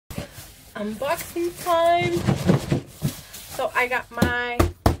unboxing time. So I got my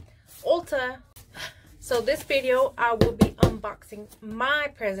Ulta. So this video I will be unboxing my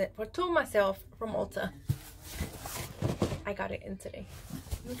present to myself from Ulta. I got it in today.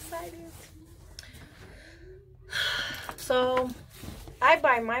 I'm excited. So I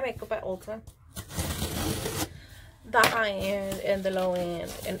buy my makeup at Ulta, the high end and the low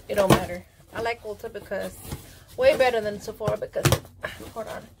end, and it don't matter. I like Ulta because way better than Sephora, because hold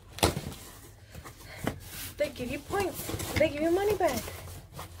on, they give you points, they give you money back.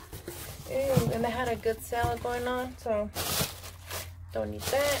 Ew, and they had a good sale going on, so don't need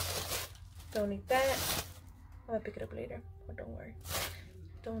that, don't need that. I'm gonna pick it up later, oh, don't worry,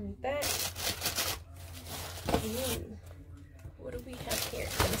 don't need that. Ooh. What do we have here?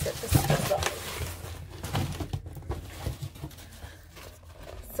 Let me set this aside.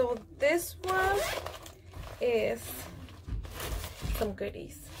 So this one is some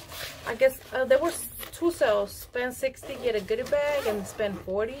goodies. I guess there were two sales. Spend 60, get a goodie bag, and spend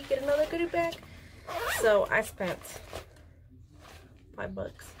 40, get another goodie bag. So I spent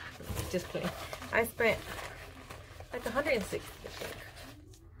 $5. Just kidding. I spent like 160, I think.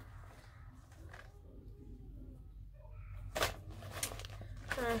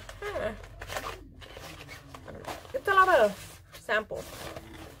 It's a lot of samples,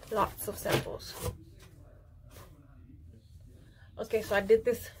 lots of samples. Okay, so I did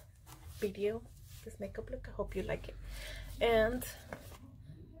this video, this makeup look. I hope you like it. And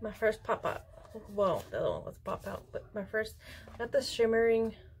my first pop out, well, the other one was pop out, but my first, got the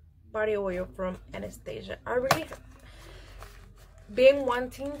shimmering body oil from Anastasia. I really been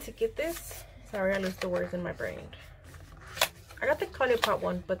wanting to get this. Sorry, I lose the words in my brain. I got the Colourpop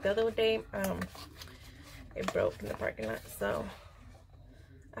one, but the other day it broke in the parking lot. So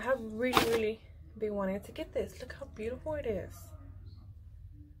I have really been wanting to get this. Look how beautiful it is.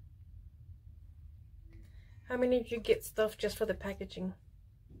 How many of you get stuff just for the packaging?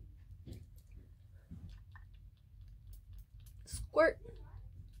 Squirt.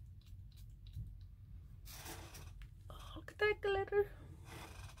 Oh, look at that glitter.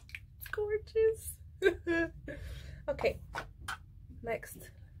 It's gorgeous. Okay. Next,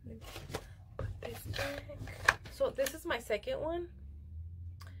 put this back. So this is my second one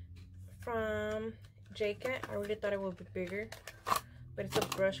from J-Cat. I really thought it would be bigger, but it's a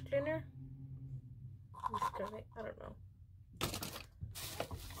brush cleaner. I don't know.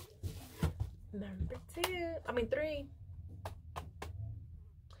 Number 3.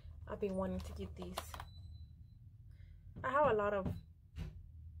 I've been wanting to get these. I have a lot of.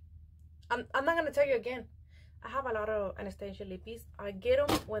 I'm not gonna tell you again. I have a lot of Anastasia lippies. I get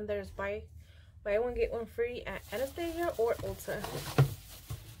them when there's buy one get one free at Anastasia or Ulta.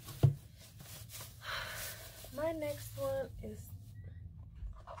 My next one is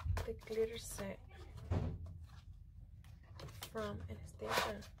the glitter set from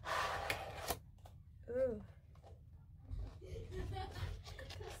Anastasia. Ooh. Look at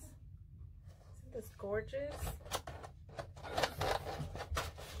this. Isn't this gorgeous?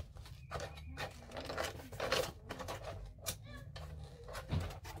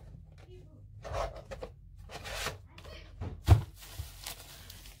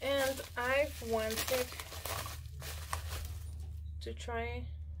 I've wanted to try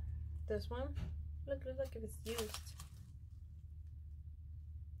this one. Look, looks like it's used.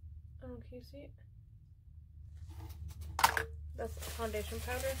 Oh, can you see it? That's foundation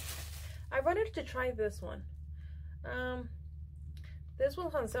powder. I wanted to try this one. This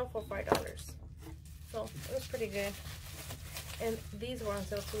one's on sale for $5, so it was pretty good. And these were on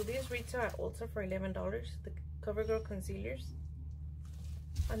sale too. These retail at Ulta for $11. The CoverGirl concealers.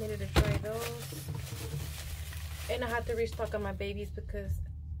 I needed to try those, and I had to restock on my babies because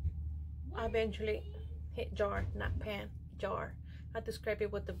I eventually hit jar, not pan, jar. I had to scrape it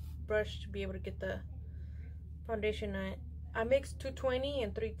with the brush to be able to get the foundation on it. I mix 220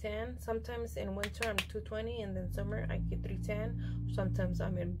 and 310. Sometimes in winter I'm 220, and then summer I get 310. Sometimes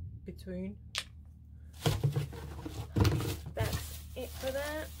I'm in between. That's it for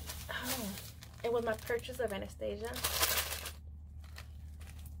that. Oh, it was my purchase of Anastasia.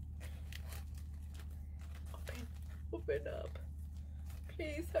 Open up.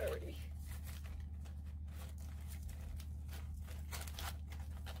 Please hurry.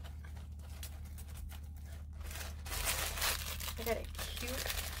 I got a cute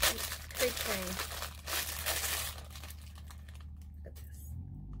keychain. Look at this.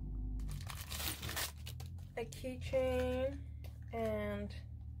 A keychain and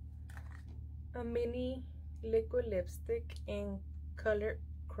a mini liquid lipstick in color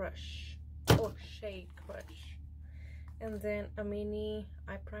Crush or shade Crush. And then a mini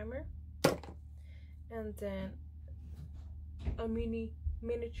eye primer. and then a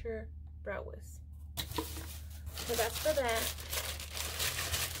miniature brow wiz. So that's for that.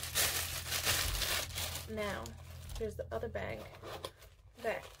 Now here's the other bag,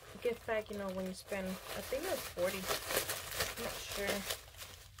 that gift bag, you know, when you spend, I think it was 40, I'm not sure.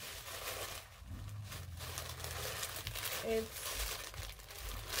 It's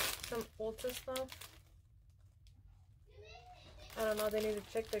some Ulta stuff. I don't know, they need to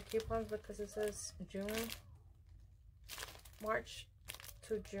check their coupons because it says March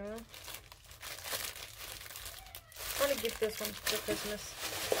to June. I'm gonna give this one for Christmas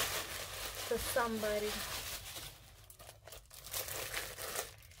to somebody.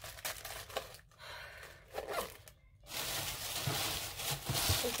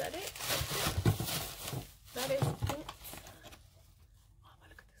 Is that it? That is it. Oh,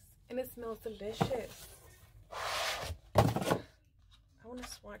 look at this. And it smells delicious. I want to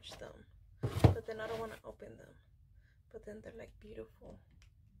swatch them, but then I don't want to open them. But then they're like beautiful.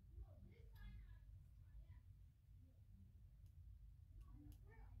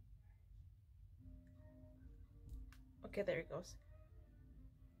 Okay, there it goes.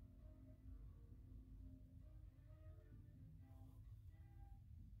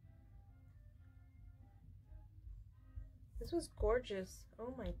 This was gorgeous.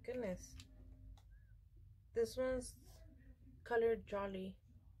 Oh my goodness. This one's colored Jolly.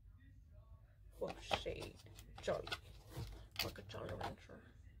 What shade? Jolly. Like a Jolly Rancher.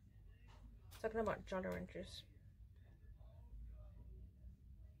 Talking about Jolly Ranchers.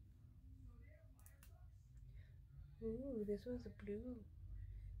 Ooh, this one's a blue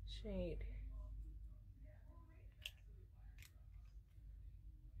shade.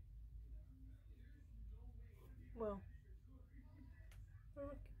 Well,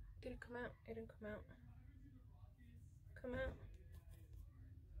 oh, did it come out? It didn't come out. Come out.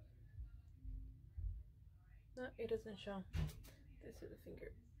 No, it doesn't show. This is the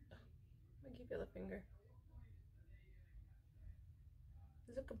finger. I'm gonna give you the finger.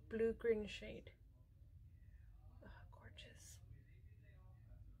 It's like a blue-green shade. Oh, gorgeous.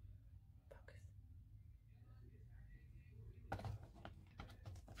 Focus.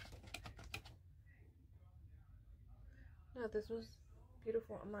 No, this was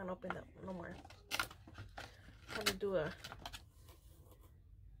beautiful. I'm not opening that one no more. Probably do a.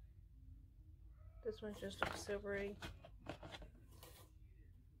 This one's just like silvery.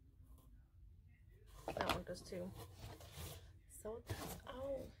 That one does too. So that's,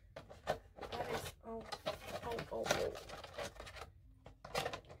 oh, that is, oh.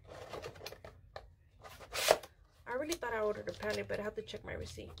 I really thought I ordered a palette, but I have to check my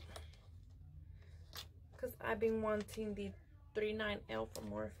receipt. Because I've been wanting the 39L from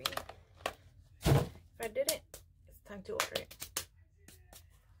Morphe. If I didn't, it's time to order it.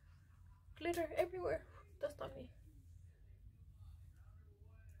 Glitter everywhere. Dust on me.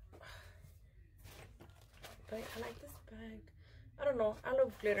 But I like this bag. I don't know. I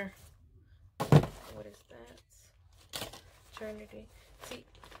love glitter. What is that? Eternity. See,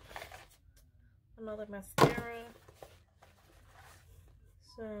 another mascara.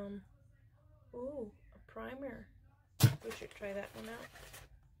 Some. Ooh, a primer. We should try that one out.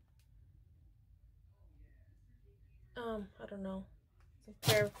 I don't know. Some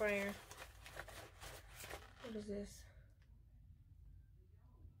clarifier. What is this?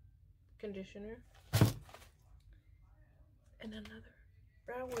 Conditioner. And another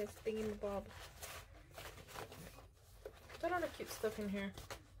brow wiz thingamabob. Got all the cute stuff in here.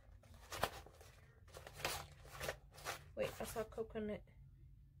 Wait, I saw coconut.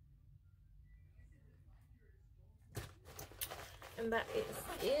 And that is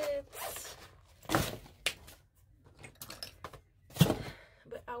it.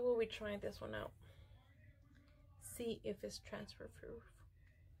 But I will be trying this one out. See if it's transfer proof.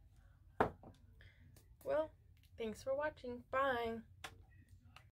 Well, thanks for watching. Bye.